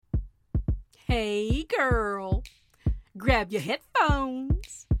Hey girl, grab your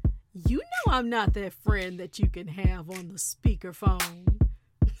headphones. You know I'm not that friend that you can have on the speakerphone.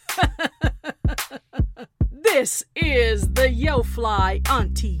 This is the Yo Fly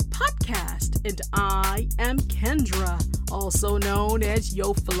Auntie podcast, and I am Kendra, also known as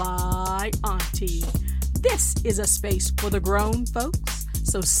Yo Fly Auntie. This is a space for the grown folks,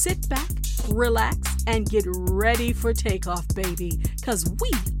 so sit back, relax, and get ready for takeoff, baby, because we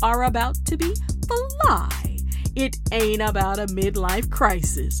are about to be fly. It ain't about a midlife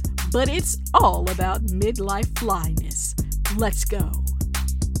crisis, but it's all about midlife flyness. Let's go.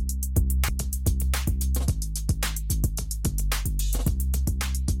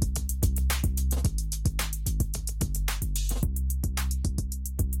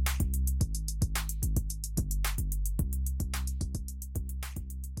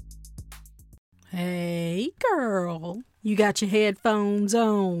 Hey girl, you got your headphones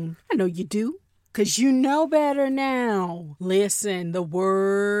on. I know you do, 'cause you know better now. Listen, the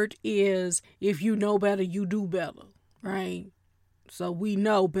word is, if you know better, you do better, right? So we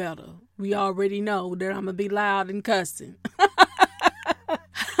know better. We already know that I'm gonna be loud and cussing.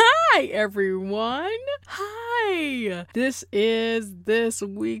 Hi, everyone. Hi. This is this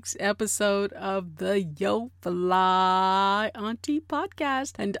week's episode of the Yo Fly Auntie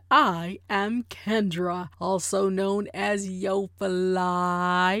podcast, and I am Kendra, also known as Yo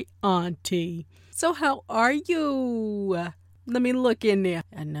Fly Auntie. So how are you? Let me look in there.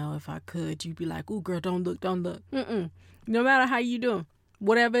 I know if I could, you'd be like, "Ooh, girl, don't look, don't look." No matter how you doing,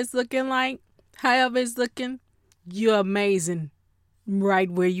 whatever it's looking like, however it's looking, you're amazing. Right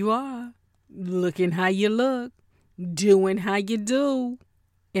where you are, looking how you look, doing how you do,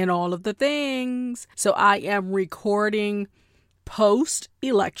 and all of the things. So I am recording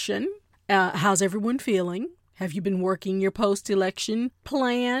post-election. How's everyone feeling? Have you been working your post-election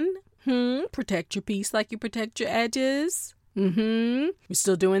plan? Protect your peace like you protect your edges. We're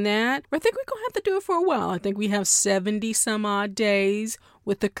still doing that. I think we're going to have to do it for a while. I think we have 70 some odd days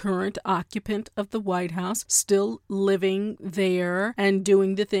with the current occupant of the White House still living there and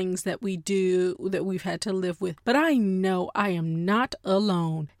doing the things that we do, that we've had to live with. But I know I am not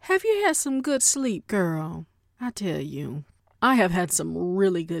alone. Have you had some good sleep, girl? I tell you, I have had some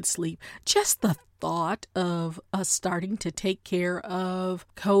really good sleep. Just the thought of us starting to take care of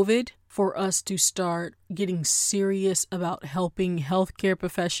COVID, for us to start getting serious about helping healthcare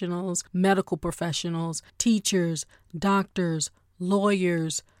professionals, medical professionals, teachers, doctors,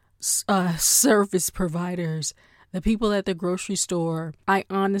 lawyers, service providers, the people at the grocery store. I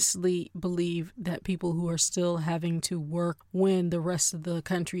honestly believe that people who are still having to work when the rest of the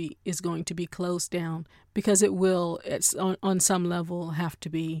country is going to be closed down, because it will, it's on some level, have to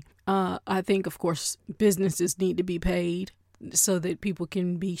be. I think, of course, businesses need to be paid so that people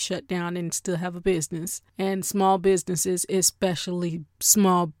can be shut down and still have a business. And small businesses, especially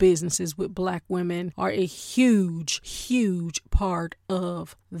small businesses with Black women, are a huge, huge part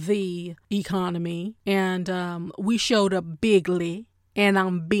of the economy. And we showed up bigly, and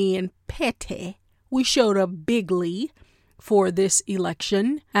I'm being petty. We showed up bigly for this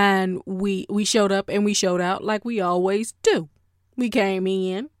election, and we showed up and we showed out like we always do. We came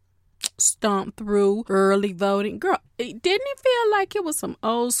in, stomped through early voting. Girl, didn't it feel like it was some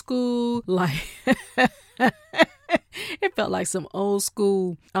old school, like it felt like some old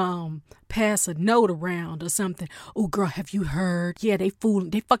school pass a note around or something. Oh girl, have you heard? Yeah, they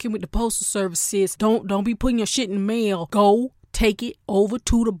fucking with the postal services. Don't be putting your shit in the mail. Go take it over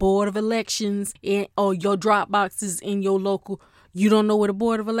to the Board of Elections or your drop boxes in your local. You don't know where the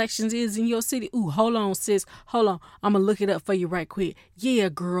Board of Elections is in your city? Ooh, hold on, sis. Hold on. I'm going to look it up for you right quick. Yeah,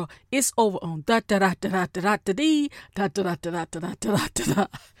 girl. It's over on da-da-da-da-da-da-da-dee, da-da-da-da-da-da-da-da-da.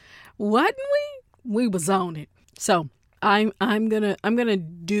 Wasn't we? We was on it. So I'm gonna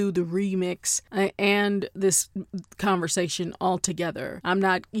do the remix and this conversation all together. I'm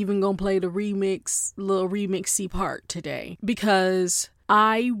not even gonna play the little remixy part today, because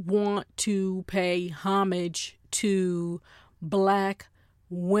I want to pay homage to Black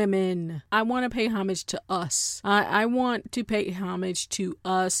women. I want to pay homage to us. I want to pay homage to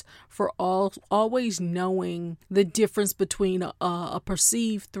us for always knowing the difference between a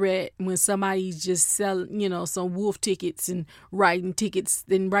perceived threat, when somebody's just selling, some wolf tickets and writing checks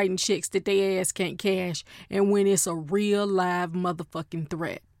that their ass can't cash, and when it's a real live motherfucking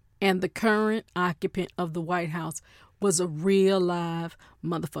threat. And the current occupant of the White House was a real live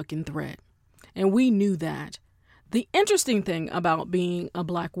motherfucking threat. And we knew that. The interesting thing about being a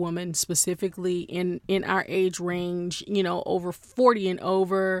Black woman, specifically in our age range, over 40 and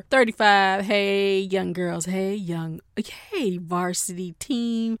over, 35, hey, young girls, hey, varsity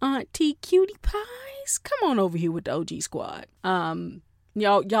team, auntie cutie pies, come on over here with the OG squad.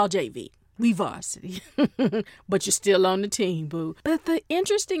 Y'all JV. We varsity, but you're still on the team, boo. But the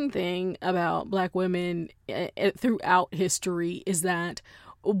interesting thing about Black women throughout history is that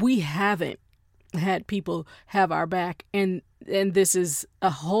we haven't had people have our back, and this is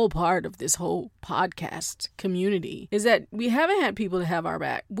a whole part of this whole podcast community, is that we haven't had people to have our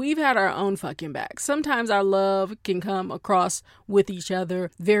back. We've had our own fucking back. Sometimes our love can come across with each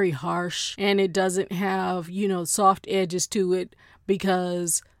other very harsh, and it doesn't have, soft edges to it,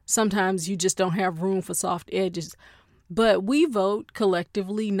 because sometimes you just don't have room for soft edges. But we vote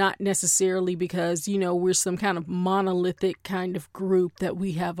collectively, not necessarily because, we're some kind of monolithic kind of group, that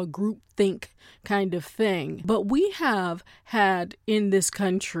we have a group think kind of thing. But we have had in this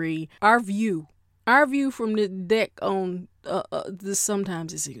country our view from the deck on this.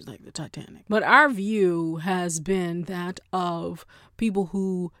 Sometimes it seems like the Titanic, but our view has been that of people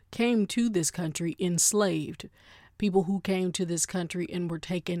who came to this country enslaved, people who came to this country and were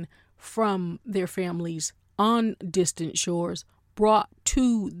taken from their families on distant shores, brought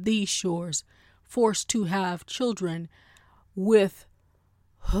to these shores, forced to have children with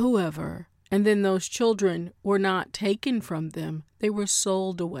whoever. And then those children were not taken from them. They were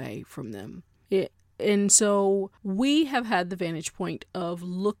sold away from them. And so we have had the vantage point of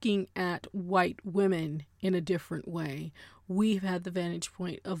looking at white women in a different way. We've had the vantage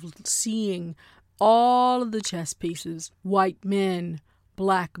point of seeing all of the chess pieces, white men,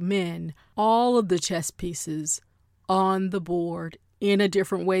 Black men, all of the chess pieces on the board in a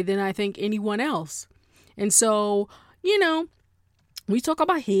different way than I think anyone else. And so, we talk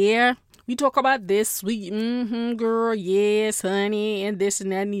about hair, we talk about this sweet, girl, yes, honey, and this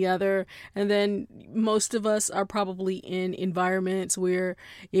and that and the other. And then most of us are probably in environments where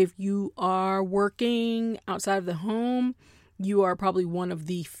if you are working outside of the home, you are probably one of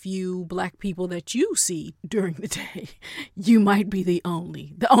the few Black people that you see during the day. You might be the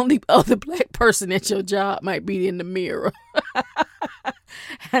only other Black person at your job might be in the mirror.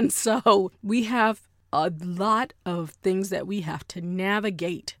 And so we have a lot of things that we have to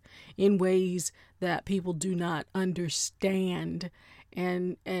navigate in ways that people do not understand,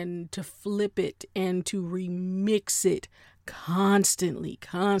 and to flip it and to remix it constantly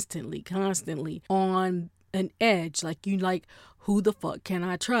on an edge, like who the fuck can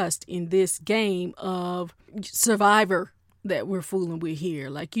I trust in this game of Survivor that we're fooling with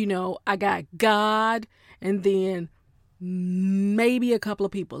here? I got God, and then maybe a couple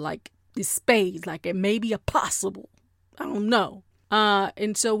of people, like the spades, like it may be a possible, I don't know.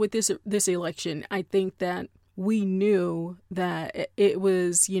 And so with this election, I think that we knew that it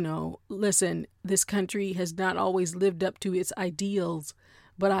was, listen, this country has not always lived up to its ideals.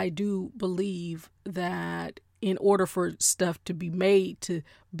 But I do believe that in order for stuff to be made to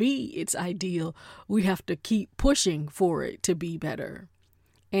be its ideal, we have to keep pushing for it to be better.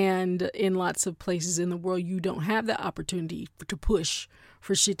 And in lots of places in the world, you don't have the opportunity to push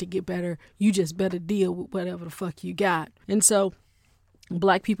for shit to get better. You just better deal with whatever the fuck you got. And so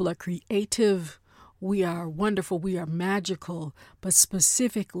Black people are creative. We are wonderful. We are magical. But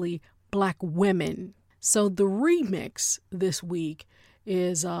specifically Black women. So the remix this week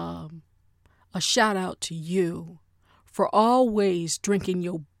is a shout out to you for always drinking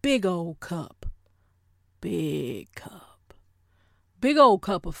your big old cup. Big old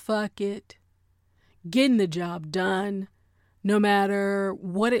cup of fuck it. Getting the job done, no matter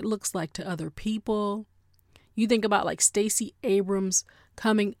what it looks like to other people. You think about like Stacey Abrams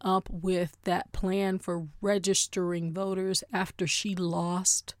coming up with that plan for registering voters after she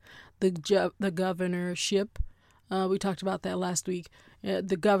lost the governorship. We talked about that last week,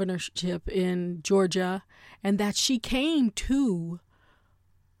 the governorship in Georgia, and that she came to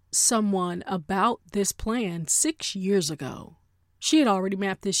someone about this plan 6 years ago. She had already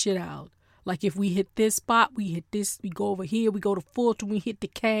mapped this shit out. Like, if we hit this spot, we hit this, we go over here, we go to Fulton, we hit the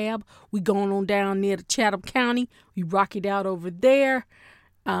cab, we going on down near to Chatham County, we rock it out over there.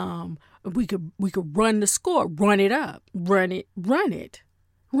 We could run the score, run it up, run it.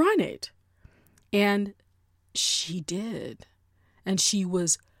 And she did. And she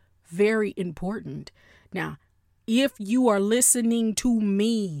was very important. Now, if you are listening to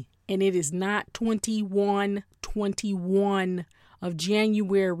me and it is not 21 of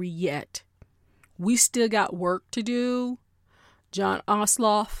January yet, we still got work to do. John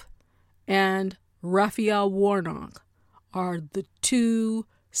Ossoff and Raphael Warnock are the two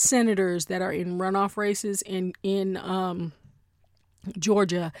senators that are in runoff races in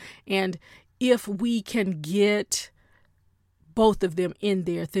Georgia. And if we can get both of them in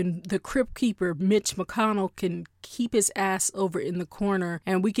there, then the Crypt Keeper, Mitch McConnell, can keep his ass over in the corner,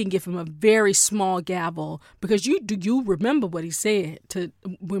 and we can give him a very small gavel. Because you remember what he said to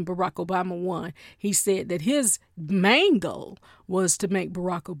when Barack Obama won? He said that his main goal was to make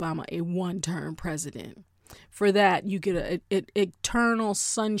Barack Obama a one-term president. For that, you get an eternal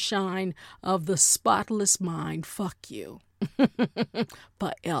sunshine of the spotless mind. Fuck you.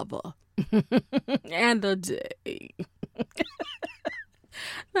 Forever. And a day.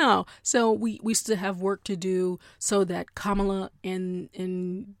 No, so we still have work to do so that Kamala and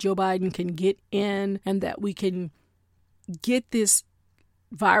Joe Biden can get in, and that we can get this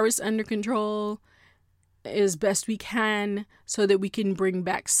virus under control as best we can so that we can bring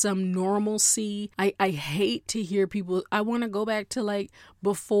back some normalcy. I hate to hear people, I want to go back to like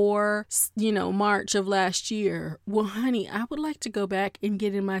before, March of last year. Well, honey, I would like to go back and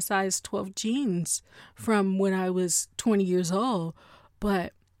get in my size 12 jeans from when I was 20 years old,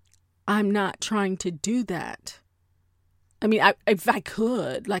 but I'm not trying to do that. I mean, if I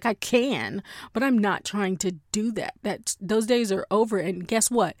could, like I can, but I'm not trying to do that. Those days are over. And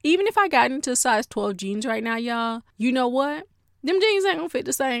guess what? Even if I got into size 12 jeans right now, y'all, you know what? Them jeans ain't gonna fit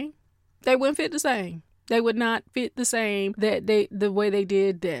the same. They wouldn't fit the same. They would not fit the same the way they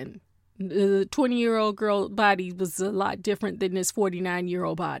did then. The 20-year-old girl body was a lot different than this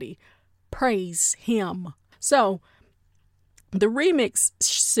 49-year-old body. Praise him. So the remix,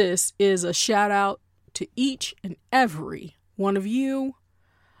 sis, is a shout out to each and every one of you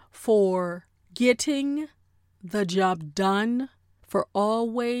for getting the job done, for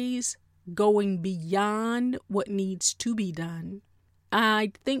always going beyond what needs to be done.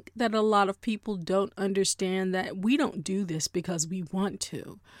 I think that a lot of people don't understand that we don't do this because we want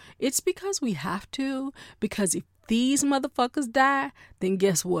to. It's because we have to, because if these motherfuckers die, then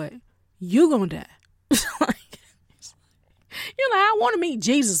guess what? You gonna die. You're like, I want to meet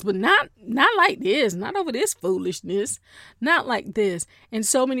Jesus, but not like this, not over this foolishness, not like this. And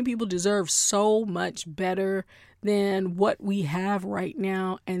so many people deserve so much better than what we have right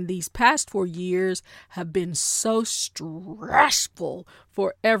now. And these past 4 years have been so stressful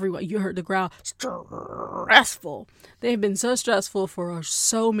for everyone. You heard the growl, stressful. They've been so stressful for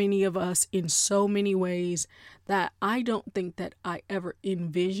so many of us in so many ways that I don't think that I ever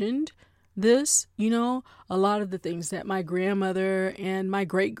envisioned this. A lot of the things that my grandmother and my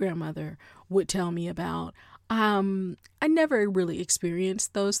great-grandmother would tell me about, I never really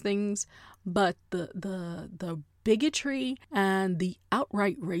experienced those things, but the bigotry and the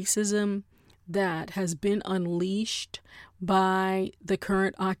outright racism that has been unleashed by the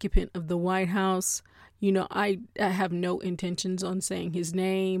current occupant of the White House, I have no intentions on saying his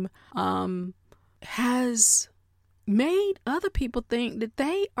name, has made other people think that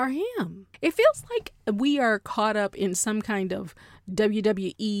they are him. It feels like we are caught up in some kind of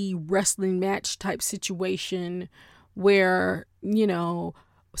WWE wrestling match type situation where,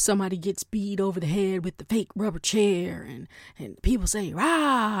 somebody gets beat over the head with the fake rubber chair and people say,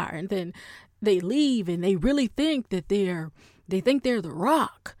 rah, and then they leave and they really think that they're the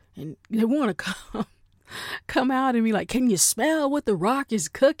Rock, and they want to come out and be like, can you smell what the Rock is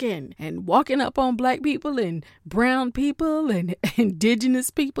cooking? And walking up on black people and brown people and indigenous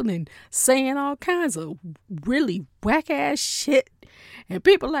people and saying all kinds of really whack ass shit. And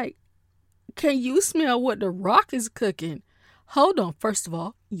people like, can you smell what the Rock is cooking? Hold on. First of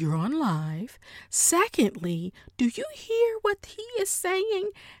all, you're on live. Secondly, do you hear what he is saying?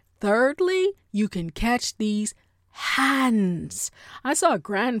 Thirdly, you can catch these hands. I saw a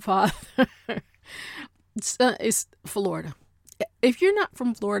grandfather. It's Florida. If you're not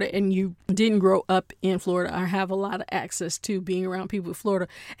from Florida and you didn't grow up in Florida or have a lot of access to being around people in Florida,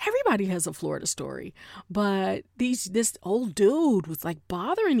 everybody has a Florida story. But this old dude was like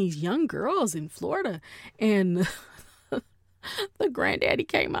bothering these young girls in Florida, and the granddaddy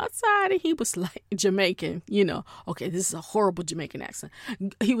came outside and he was like, Jamaican, okay, this is a horrible Jamaican accent.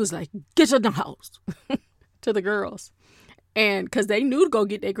 He was like, get in the house to the girls. And because they knew to go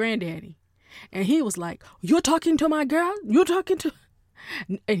get their granddaddy. And he was like, you're talking to my girl? You're talking to...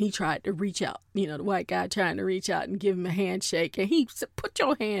 And he tried to reach out, the white guy trying to reach out and give him a handshake. And he said, put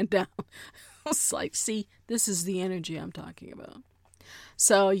your hand down. I was like, see, this is the energy I'm talking about.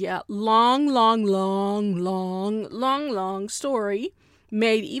 So yeah, long story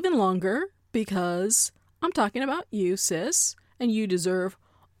made even longer because I'm talking about you, sis, and you deserve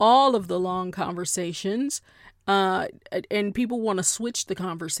all of the long conversations And people want to switch the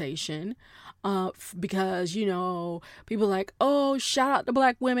conversation because, people like, oh, shout out to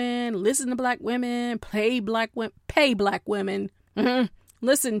black women, listen to black women, pay black women,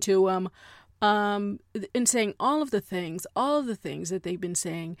 listen to them, and saying all of the things that they've been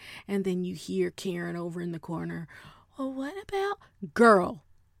saying. And then you hear Karen over in the corner. Well, what about girl?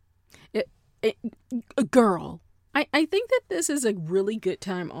 Girl. I think that this is a really good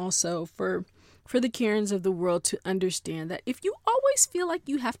time also for the Karens of the world to understand that if you always feel like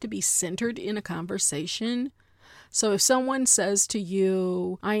you have to be centered in a conversation, so if someone says to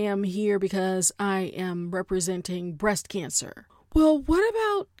you, I am here because I am representing breast cancer. Well, what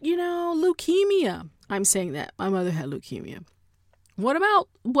about, leukemia? I'm saying that my mother had leukemia. What about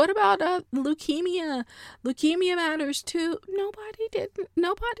leukemia? Leukemia matters too.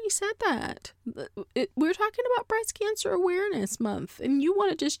 Nobody said that. We're talking about Breast Cancer Awareness Month, and you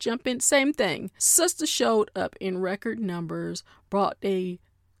want to just jump in. Same thing. Sister showed up in record numbers, brought a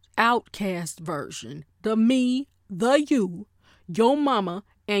outcast version. The me, the you, your mama,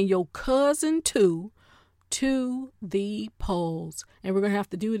 and your cousin too, to the polls. And we're going to have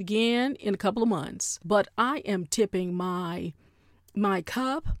to do it again in a couple of months. But I am tipping my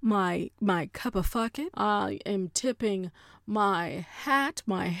cup, my cup of fucking. I am tipping my hat,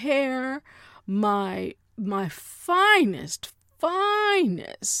 my hair, my finest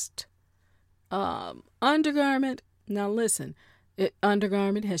undergarment. Now listen,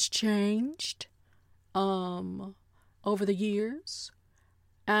 undergarment has changed over the years,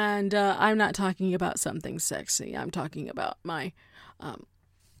 and I'm not talking about something sexy. I'm talking about my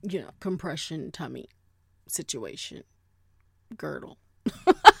compression tummy situation. Girdle.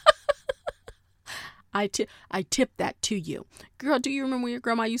 I tip that to you. Girl, do you remember when your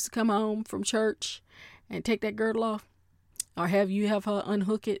grandma used to come home from church and take that girdle off? Or have her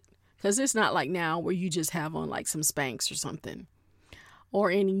unhook it? Because it's not like now where you just have on like some Spanx or something.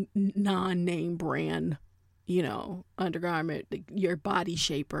 Or any non-name brand, undergarment, your body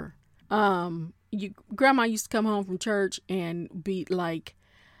shaper. Grandma used to come home from church and be like,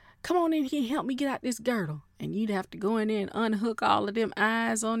 come on in here and help me get out this girdle. And you'd have to go in there and unhook all of them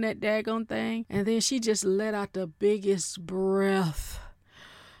eyes on that daggone thing. And then she just let out the biggest breath.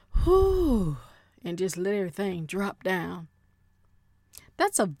 Whew. And just let everything drop down.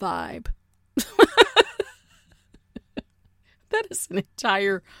 That's a vibe. That is an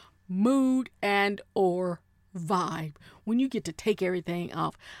entire mood and or vibe. When you get to take everything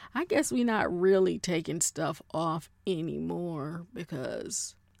off. I guess we're not really taking stuff off anymore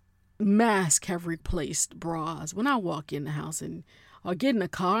because masks have replaced bras. When I walk in the house or get in a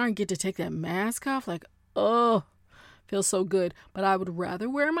car and get to take that mask off, like, oh, feels so good. But I would rather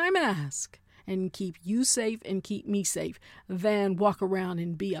wear my mask and keep you safe and keep me safe than walk around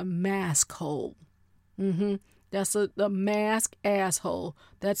and be a mask hole. That's a mask asshole.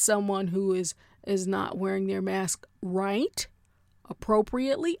 That's someone who is not wearing their mask right,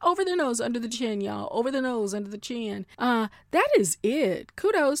 appropriately, over the nose, under the chin, y'all. Over the nose, under the chin. That is it.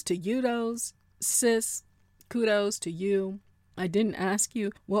 Kudos to you, those sis. Kudos to you. I didn't ask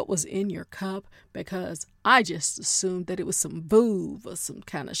you what was in your cup because I just assumed that it was some Vouv or some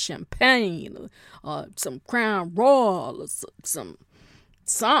kind of champagne or some Crown Royal or something.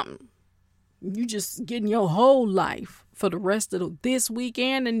 You just getting your whole life for the rest of this week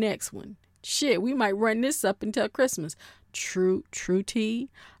and the next one. Shit, we might run this up until Christmas. True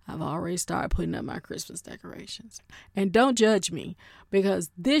tea. I've already started putting up my Christmas decorations. And don't judge me because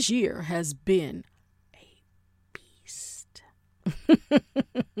this year has been a beast.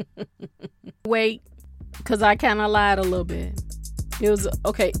 Wait, because I kind of lied a little bit.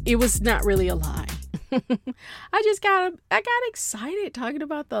 It was not really a lie. I got excited talking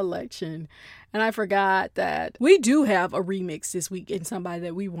about the election, and I forgot that we do have a remix this week and somebody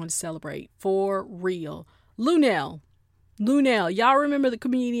that we want to celebrate for real. Lunel, y'all remember the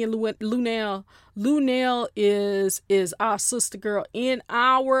comedian Lunel? Lunel is our sister girl in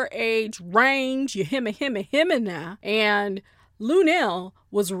our age range. You hear me now. And Lunel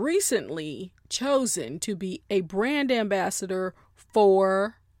was recently chosen to be a brand ambassador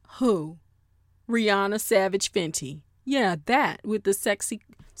for who? Rihanna Savage Fenty. Yeah, that with the sexy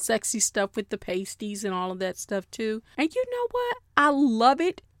stuff with the pasties and all of that stuff too. And you know what? I love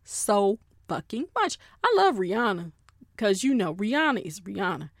it so fucking much. I love Rihanna because Rihanna is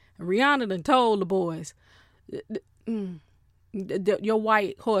Rihanna. And Rihanna done told the boys, your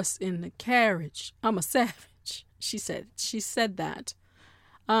white horse in the carriage, I'm a savage. She said that.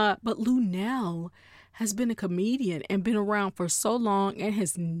 But Lunel has been a comedian and been around for so long and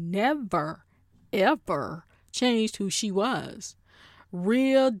has never ever changed who she was.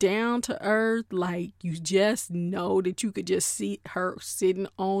 real down to earth, like you just know that you could just see her sitting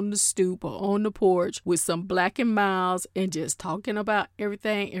on the stoop or on the porch with some Black and Miles and just talking about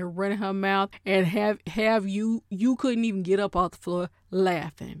everything and running her mouth and have you couldn't even get up off the floor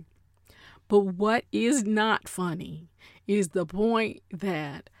laughing. But what is not funny is the point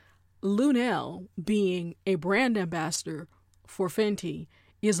that Luenell, being a brand ambassador for Fenty,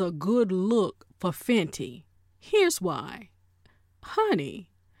 is a good look for Fenty. Here's why. Honey,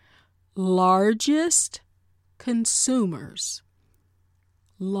 largest consumer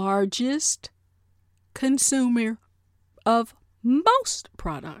of most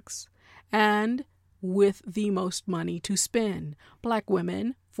products and with the most money to spend. Black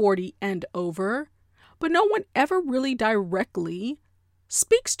women, 40 and over. But no one ever really directly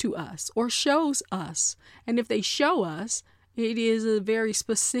speaks to us or shows us. And if they show us, it is a very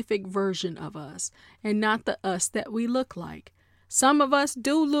specific version of us and not the us that we look like. Some of us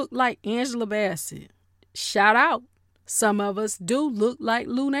do look like Angela Bassett. Shout out. Some of us do look like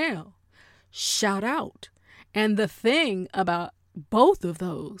Luenell. Shout out. And the thing about both of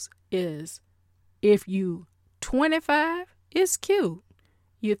those is if you 25, it's cute.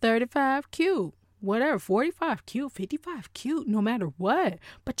 You're 35, cute. Whatever, 45, cute, 55, cute, no matter what.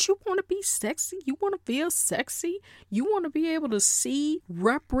 But you want to be sexy. You want to feel sexy. You want to be able to see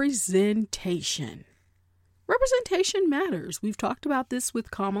representation. Representation matters. We've talked about this with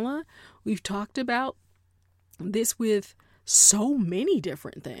Kamala. We've talked about this with so many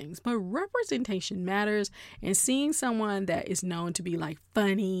different things. But representation matters. And seeing someone that is known to be like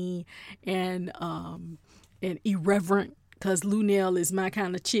funny and irreverent, because Luenell is my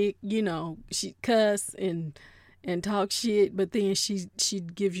kind of chick, you know, she cuss and talk shit, but then she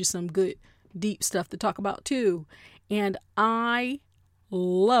gives you some good, deep stuff to talk about too. And I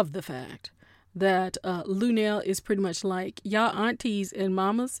love the fact that Luenell is pretty much like, y'all aunties and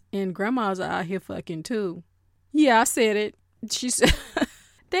mamas and grandmas are out here fucking too. Yeah, I said it. She said,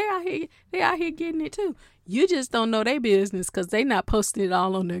 they out here getting it too. You just don't know their business because they not posting it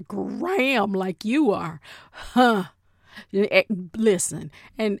all on the gram like you are. Huh. Listen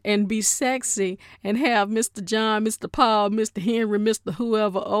and be sexy and have Mr. John, Mr. Paul, Mr. Henry, Mr.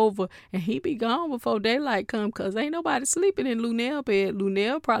 whoever over, and he be gone before daylight come because ain't nobody sleeping in Luenell bed.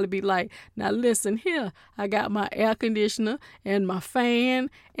 Luenell probably be like, now listen here, I got my air conditioner and my fan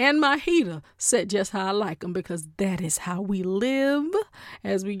and my heater set just how I like them because that is how we live.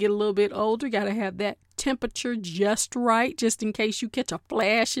 As we get a little bit older, got to have that temperature just right, just in case you catch a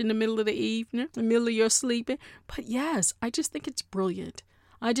flash in the middle of the evening, in the middle of your sleeping. But yes, I just think it's brilliant.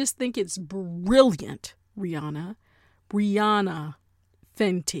 I just think it's brilliant, Rihanna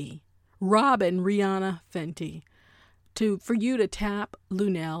Fenty, Robin Rihanna Fenty, for you to tap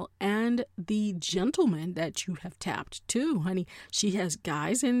Luenell and the gentleman that you have tapped too, honey. She has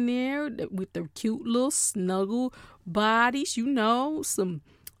guys in there with their cute little snuggle bodies, you know, some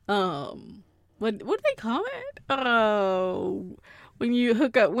what do they call it? Oh, when you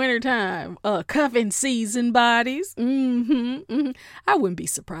hook up wintertime, cuffing season bodies. I wouldn't be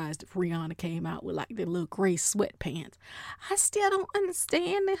surprised if Rihanna came out with like the little gray sweatpants. I still don't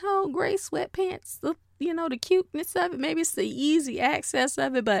understand the whole gray sweatpants, the cuteness of it. Maybe it's the easy access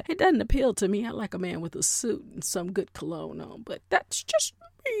of it, but it doesn't appeal to me. I like a man with a suit and some good cologne on, but that's just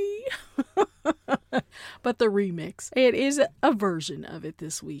me. But the remix, it is a version of it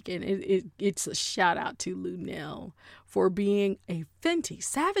this week, and it's a shout out to Luenell for being a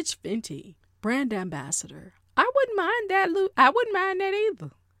Savage Fenty brand ambassador. I wouldn't mind that, I wouldn't mind that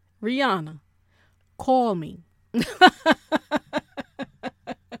either. Rihanna, call me.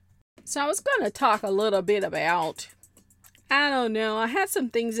 So I was going to talk a little bit about, I don't know, I had some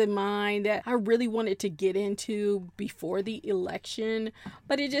things in mind that I really wanted to get into before the election,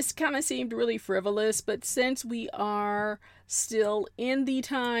 but it just kind of seemed really frivolous. But since we are still in the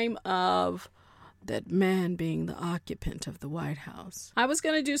time of that man being the occupant of the White House, I was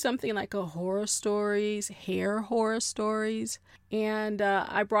going to do something like hair horror stories. And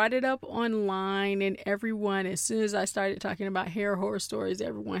I brought it up online, and everyone, as soon as I started talking about hair horror stories,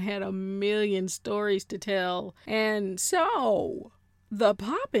 everyone had a million stories to tell. And so the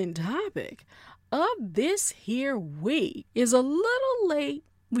poppin' topic of this here week is a little late.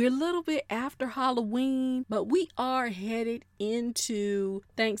 We're a little bit after Halloween, but we are headed into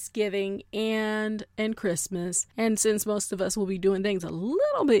Thanksgiving and Christmas. And since most of us will be doing things a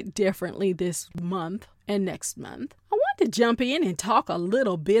little bit differently this month and next month, I want to jump in and talk a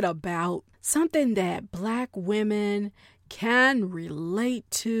little bit about something that Black women can relate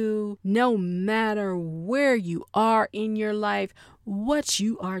to no matter where you are in your life, what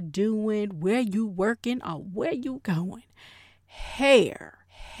you are doing, where you working, or where you going. hair.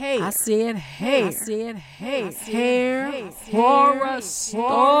 I said hair. Hair. Horror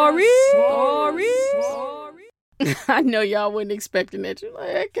story. I know y'all wasn't expecting that. You're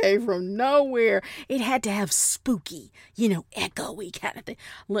like, that came from nowhere. It had to have spooky, echoey kind of thing.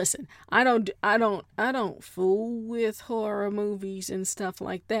 Listen, I don't fool with horror movies and stuff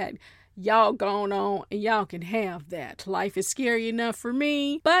like that. Y'all going on and y'all can have that. Life is scary enough for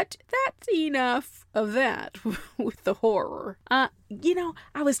me, but that's enough of that with the horror. I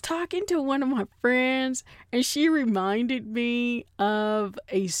was talking to one of my friends and she reminded me of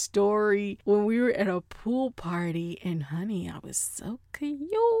a story when we were at a pool party, and honey, I was so cute.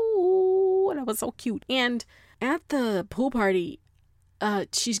 I was so cute. And at the pool party,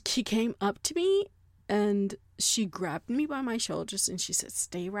 she came up to me and she grabbed me by my shoulders and she said,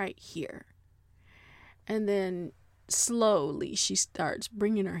 "Stay right here." And then slowly she starts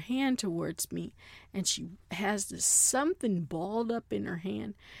bringing her hand towards me and she has this something balled up in her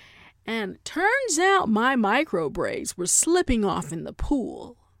hand. And it turns out my micro braids were slipping off in the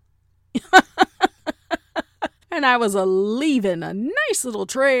pool. And I was leaving a nice little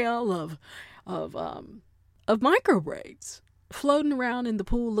trail of micro braids floating around in the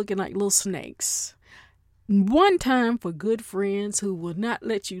pool looking like little snakes. One time for good friends who will not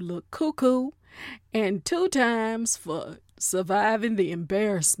let you look cuckoo, and 2 times for surviving the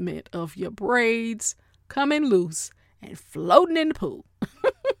embarrassment of your braids coming loose and floating in the pool.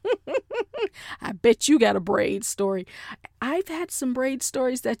 I bet you got a braid story. I've had some braid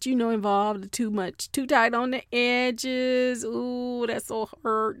stories that involved too tight on the edges. Ooh, that's so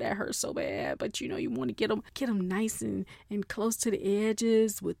hurt. That hurts so bad. But you want to get them nice and close to the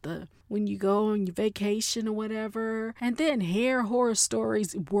edges when you go on your vacation or whatever. And then hair horror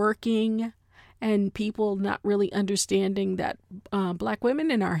stories working. And people not really understanding that Black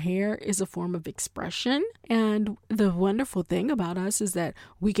women in our hair is a form of expression. And the wonderful thing about us is that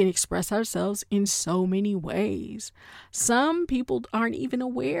we can express ourselves in so many ways. Some people aren't even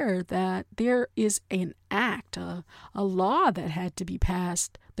aware that there is an act, a law that had to be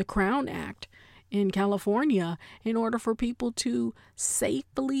passed, the Crown Act in California, in order for people to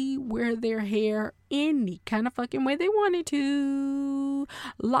safely wear their hair any kind of fucking way they wanted to.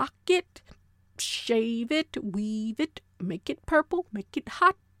 Lock it, shave it, weave it, make it purple, make it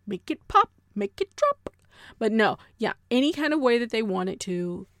hot, make it pop, make it drop. But no, any kind of way that they want it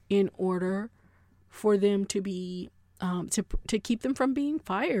to, in order for them to be to keep them from being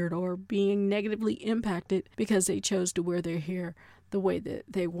fired or being negatively impacted because they chose to wear their hair the way that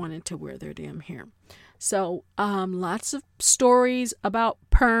they wanted to wear their damn hair. So lots of stories about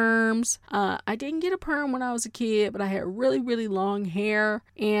perms. I didn't get a perm when I was a kid, but I had really, really long hair,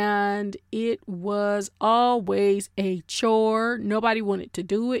 and it was always a chore. Nobody wanted to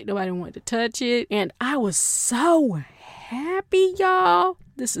do it. Nobody wanted to touch it. And I was so happy, y'all.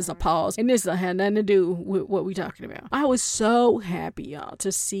 This is a pause, and this had nothing to do with what we're talking about. I was so happy, y'all,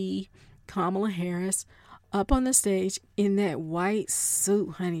 to see Kamala Harris up on the stage in that white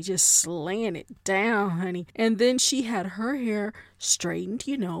suit, honey, just slaying it down, honey. And then she had her hair straightened,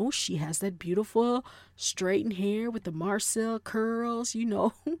 she has that beautiful straightened hair with the Marcel curls,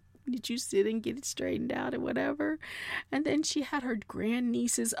 Did you sit and get it straightened out or whatever? And then she had her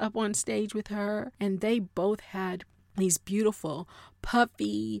grandnieces up on stage with her, and they both had these beautiful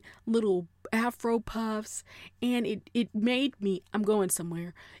puffy little afro puffs, and it made me, I'm going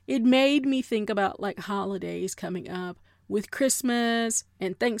somewhere, it made me think about like holidays coming up with Christmas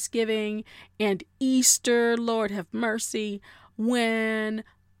and Thanksgiving and Easter, Lord have mercy, when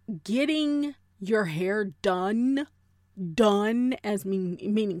getting your hair done as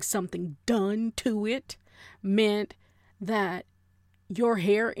meaning something done to it, meant that your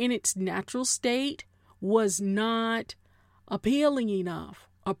hair in its natural state was not appealing enough,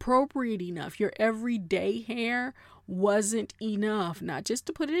 appropriate enough. Your everyday hair wasn't enough. Not just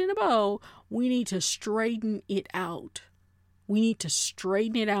to put it in a bow. We need to straighten it out.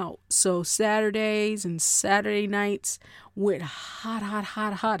 So Saturdays and Saturday nights with hot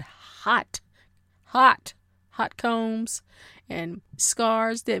combs and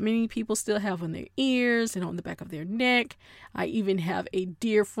scars that many people still have on their ears and on the back of their neck. I even have a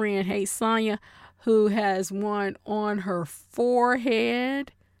dear friend, hey Sonia, who has one on her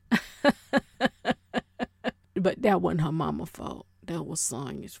forehead. But that wasn't her mama's fault. That was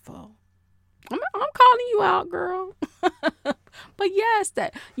Sonia's fault. I'm calling you out, girl. But yes,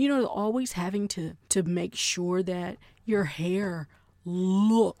 that, always having to make sure that your hair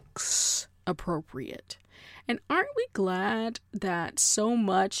looks appropriate. And aren't we glad that so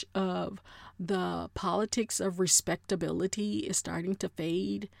much of the politics of respectability is starting to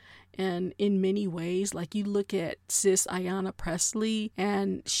fade? And in many ways, like you look at sis Ayanna Presley,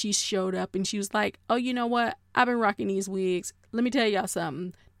 and she showed up and she was like, oh, you know what? I've been rocking these wigs. Let me tell y'all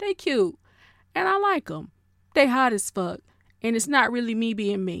something. They cute and I like them. They hot as fuck. And it's not really me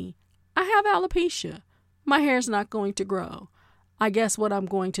being me. I have alopecia. My hair's not going to grow. I guess what I'm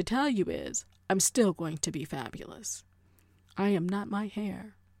going to tell you is I'm still going to be fabulous. I am not my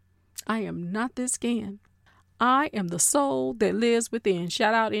hair. I am not this skin. I am the soul that lives within.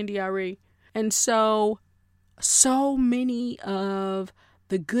 Shout out NDRE. And so many of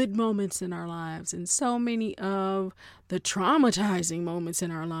the good moments in our lives and so many of the traumatizing moments in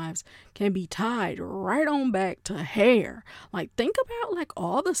our lives can be tied right on back to hair. Like, think about like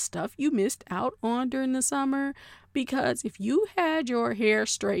all the stuff you missed out on during the summer, because if you had your hair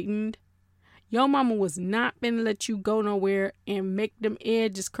straightened, your mama was not going to let you go nowhere and make them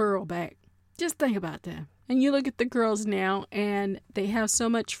edges curl back. Just think about that. And you look at the girls now and they have so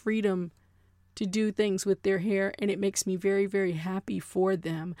much freedom to do things with their hair, and it makes me very, very happy for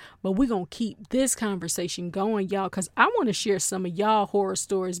them. But we're going to keep this conversation going, y'all, because I want to share some of y'all horror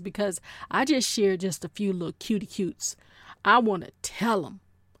stories, because I just shared just a few little cutie cutes. I want to tell them.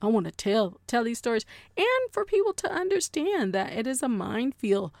 I want to tell these stories, and for people to understand that it is a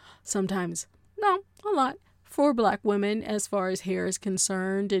minefield sometimes. No, a lot for Black women as far as hair is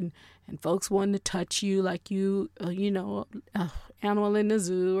concerned, and folks wanting to touch you like you animal in the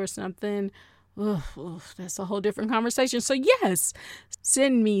zoo or something. That's a whole different conversation. So yes,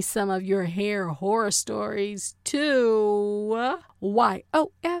 send me some of your hair horror stories to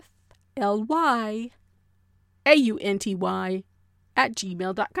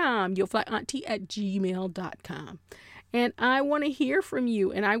YOFLYAUNTY@gmail.com. YoFlyAuntie@gmail.com. And I want to hear from you,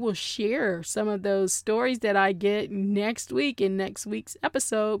 and I will share some of those stories that I get next week in next week's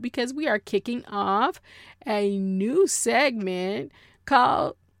episode, because we are kicking off a new segment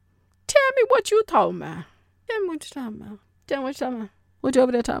called Tell Me What You Talking About. Tell me what you talking about. Tell me what you talking about. What you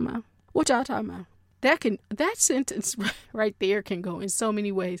over there talking about? What y'all talking about? That sentence right there can go in so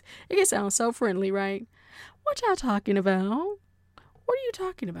many ways. It can sound so friendly, right? What y'all talking about? What are you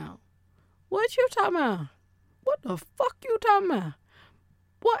talking about? What you talking about? What the fuck you talking about?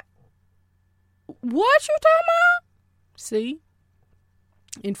 What you talking about? See?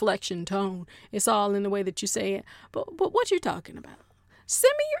 Inflection, tone. It's all in the way that you say it. But what you talking about?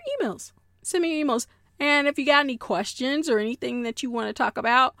 Send me your emails. And if you got any questions or anything that you want to talk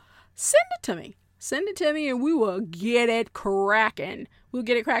about, send it to me. And we will get it cracking.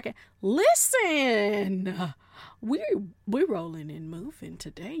 Listen, we're rolling and moving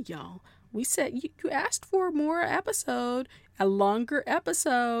today, y'all. We said you asked for a longer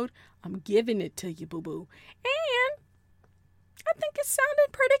episode. I'm giving it to you, boo-boo. And I think it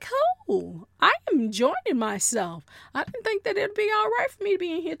sounded pretty cool. I am enjoying myself. I didn't think that it'd be all right for me to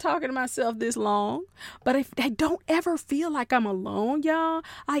be in here talking to myself this long. But if I don't ever feel like I'm alone, y'all,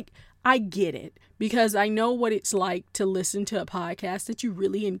 I get it, because I know what it's like to listen to a podcast that you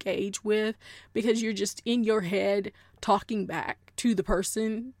really engage with, because you're just in your head talking back to the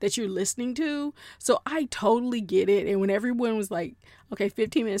person that you're listening to. So I totally get it. And when everyone was like, okay,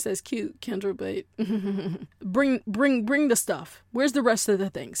 15 minutes, that's cute, Kendra, but bring the stuff. Where's the rest of the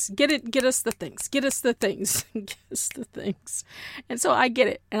things? Get us the things. And so I get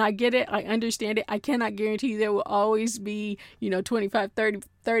it. I understand it. I cannot guarantee there will always be, 25, 30,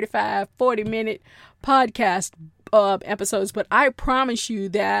 35, 40-minute podcast episodes, but I promise you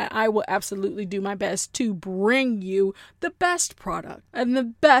that I will absolutely do my best to bring you the best product and the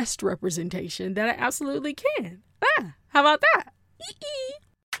best representation that I absolutely can. How about that?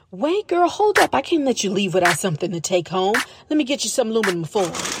 Wait, girl, hold up. I can't let you leave without something to take home. Let me get you some aluminum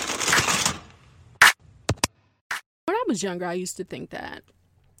foil. When I was younger, I used to think that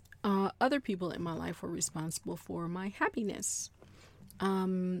other people in my life were responsible for my happiness.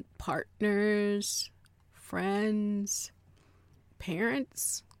 Partners, friends,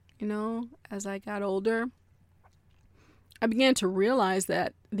 parents. As I got older, I began to realize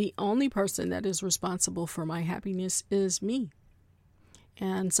that the only person that is responsible for my happiness is me.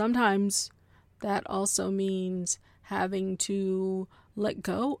 And sometimes that also means having to let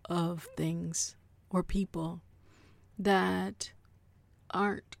go of things or people that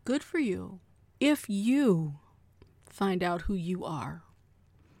aren't good for you. If you find out who you are,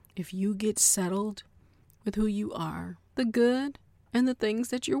 if you get settled with who you are, the good and the things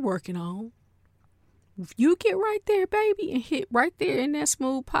that you're working on, if you get right there, baby, and hit right there in that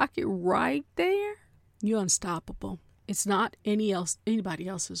smooth pocket right there, you're unstoppable. It's not anybody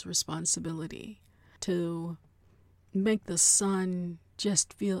else's responsibility. to make the sun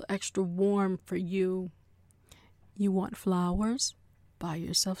just feel extra warm for you. You want flowers? Buy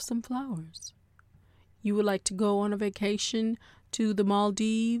yourself some flowers. You would like to go on a vacation to the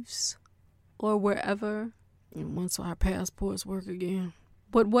Maldives or wherever? And once our passports work again.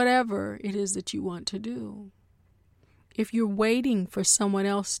 But whatever it is that you want to do. If you're waiting for someone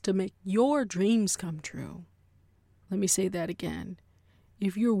else to make your dreams come true, let me say that again.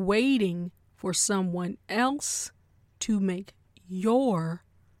 If you're waiting for someone else to make your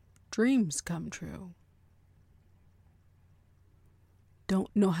dreams come true,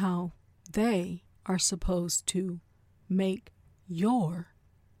 don't know how they are supposed to make your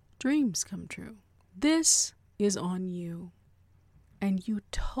dreams come true. This is on you, and you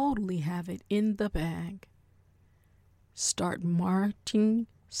totally have it in the bag. Start marching,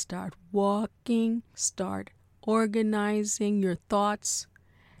 start walking, start organizing your thoughts,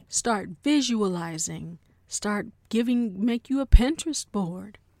 start visualizing, make you a Pinterest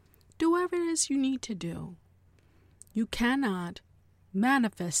board. Do whatever it is you need to do. You cannot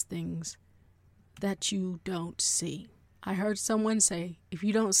manifest things that you don't see. I heard someone say, if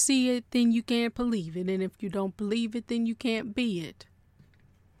you don't see it, then you can't believe it. And if you don't believe it, then you can't be it.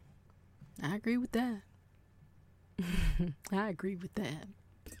 I agree with that. I agree with that.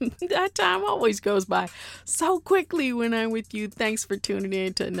 That time always goes by so quickly when I'm with you. Thanks for tuning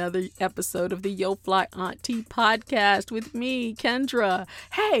in to another episode of the Yo Fly Auntie podcast with me, Kendra.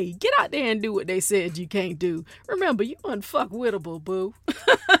 Hey, get out there and do what they said you can't do. Remember, you unfuckwittable, boo.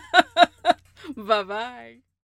 Bye-bye.